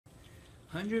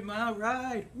100-mile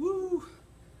ride. Woo!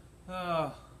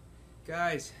 Oh,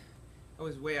 guys, I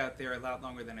was way out there a lot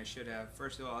longer than I should have.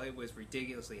 First of all, it was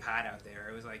ridiculously hot out there.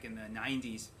 It was like in the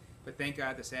 90s. But thank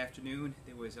God this afternoon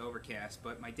it was overcast.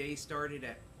 But my day started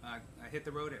at, I hit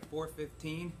the road at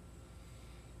 4:15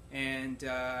 and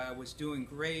was doing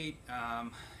great.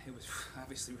 It was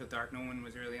obviously real dark. No one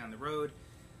was really on the road.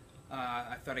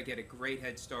 I thought I'd get a great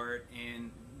head start,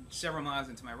 and several miles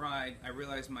into my ride, I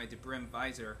realized my debrim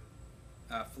visor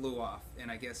flew off, and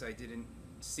I guess I didn't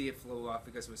see it flew off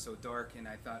because it was so dark, and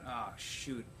I thought, oh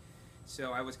shoot.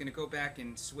 So I was going to go back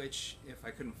and switch if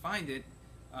I couldn't find it.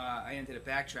 I ended up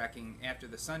backtracking after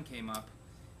the sun came up,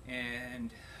 and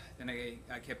then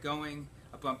I kept going.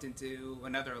 I bumped into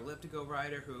another ElliptiGO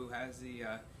rider who has the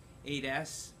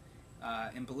 8S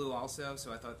in blue also,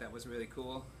 so I thought that was really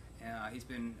cool. He's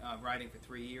been riding for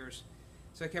 3 years.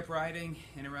 So I kept riding,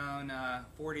 and around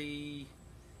 41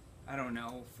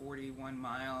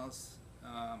 miles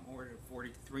or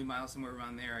 43 miles, somewhere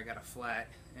around there, I got a flat,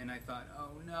 and I thought,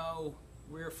 oh no,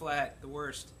 rear flat, the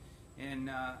worst.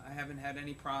 And I haven't had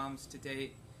any problems to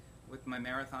date with my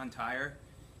marathon tire,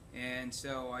 and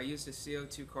so I used a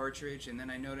CO2 cartridge, and then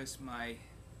I noticed my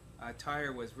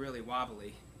tire was really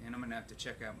wobbly, and I'm gonna have to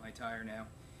check out my tire now.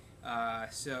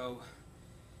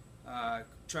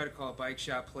 Try to call a bike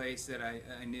shop place that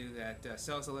I knew that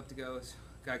sells ElliptiGOs.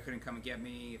 Guy couldn't come and get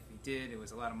me. If he did, it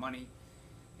was a lot of money,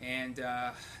 and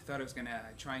I thought I was gonna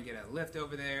try and get a lift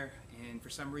over there, and for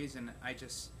some reason I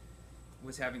just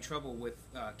was having trouble with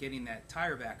getting that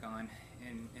tire back on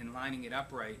and lining it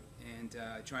up right, and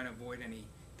trying to avoid any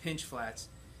pinch flats.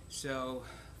 So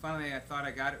finally I thought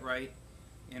I got it right,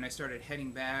 and I started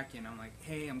heading back, and I'm like,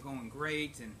 hey, I'm going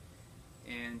great, and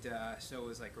so it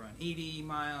was like around 80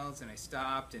 miles, and I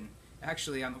stopped, and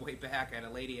actually on the way back I had a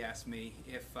lady ask me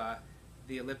if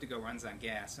the ElliptiGO runs on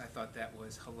gas. I thought that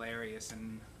was hilarious,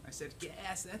 and I said,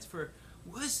 gas, that's for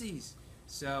wussies.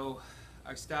 So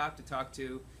I stopped to talk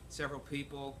to several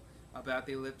people about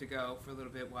the ElliptiGO for a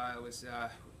little bit while I was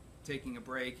taking a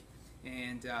break,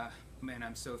 and man,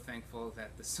 I'm so thankful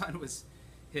that the sun was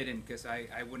hidden, because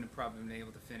I wouldn't have probably been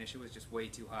able to finish. It was just way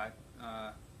too hot.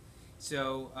 I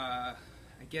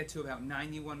get to about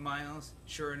 91 miles,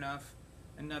 sure enough,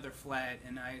 another flat,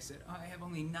 and I said, oh, I have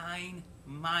only 9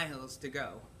 miles to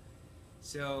go.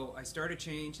 So I started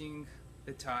changing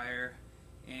the tire,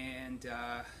 and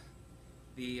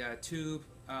the tube,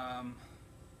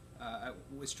 I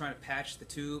was trying to patch the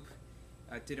tube.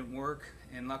 It didn't work,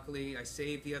 and luckily I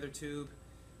saved the other tube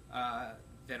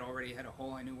that already had a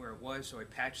hole. I knew where it was, so I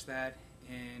patched that,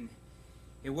 and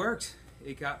it worked.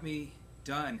 It got me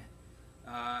done.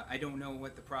 I don't know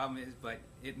what the problem is, but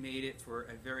it made it for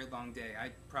a very long day.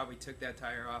 I probably took that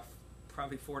tire off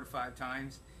probably 4 to 5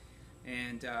 times,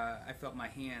 and I felt my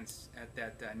hands at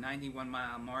that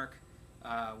 91-mile mark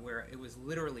where it was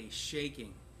literally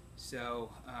shaking. So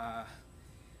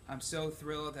I'm so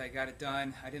thrilled I got it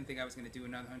done. I didn't think I was going to do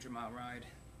another 100-mile ride,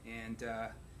 and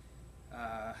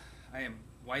I am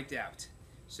wiped out.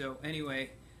 So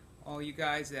anyway, all you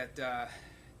guys that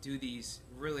do these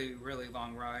really, really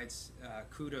long rides,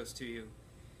 kudos to you.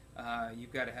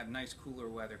 You've got to have nice cooler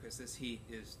weather, because this heat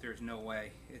there's no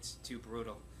way. It's too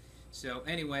brutal. So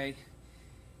anyway,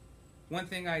 one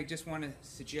thing I just want to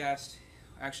suggest,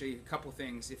 actually a couple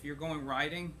things. If you're going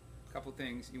riding, a couple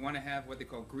things. You want to have what they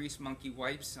call grease monkey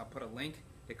wipes. I'll put a link.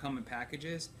 They come in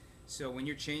packages. So when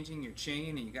you're changing your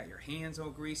chain and you got your hands all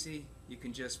greasy, you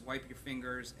can just wipe your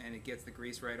fingers and it gets the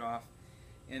grease right off.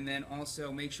 And then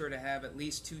also make sure to have at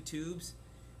least 2 tubes,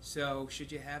 so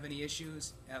should you have any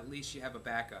issues, at least you have a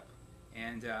backup.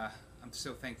 And I'm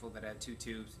so thankful that I had 2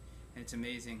 tubes, and it's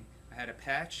amazing. I had a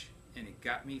patch, and it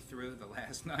got me through the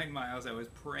last 9 miles. I was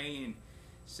praying.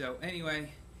 So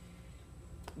anyway,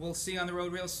 we'll see you on the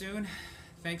road real soon.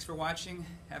 Thanks for watching.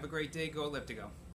 Have a great day. Go ElliptiGO.